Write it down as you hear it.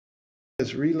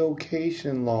It's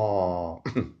relocation law.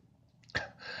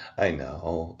 I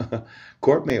know.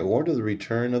 Court may order the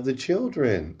return of the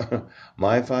children.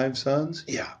 My five sons?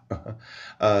 Yeah.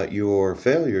 Your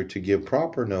failure to give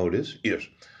proper notice? Yes.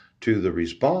 To the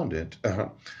respondent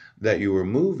that you were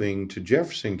moving to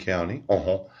Jefferson County?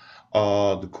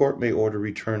 Uh-huh. The court may order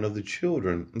return of the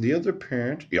children. The other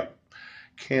parent? Yeah.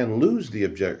 Can lose the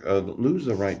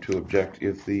right to object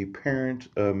if the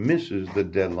parent misses the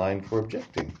deadline for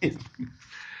objecting.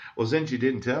 Well, since you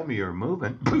didn't tell me you were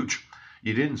moving, pooch,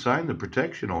 you didn't sign the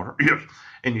protection order, yes,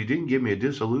 and you didn't give me a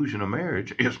dissolution of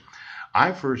marriage, yes.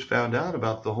 I first found out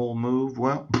about the whole move,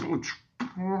 well, pooch,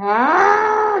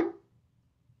 the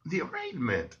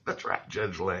arraignment. That's right,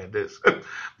 Judge Landis.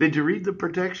 Did you read the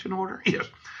protection order? Yes.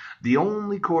 The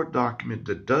only court document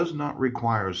that does not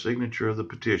require a signature of the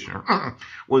petitioner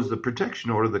was the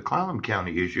protection order that Clallam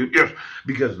County issued, yes,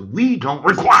 because we don't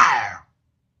require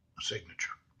a signature.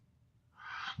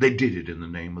 They did it in the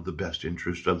name of the best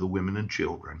interest of the women and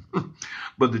children.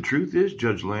 But the truth is,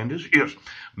 Judge Landis, yes,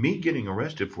 me getting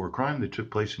arrested for a crime that took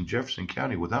place in Jefferson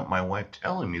County without my wife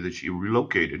telling me that she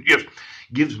relocated, yes,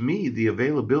 gives me the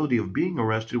availability of being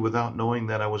arrested without knowing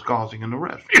that I was causing an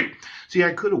arrest. See,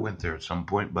 I could have went there at some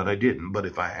point, but I didn't. But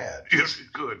if I had, yes,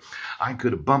 it could. I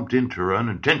could have bumped into her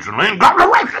unintentionally and got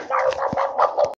arrested.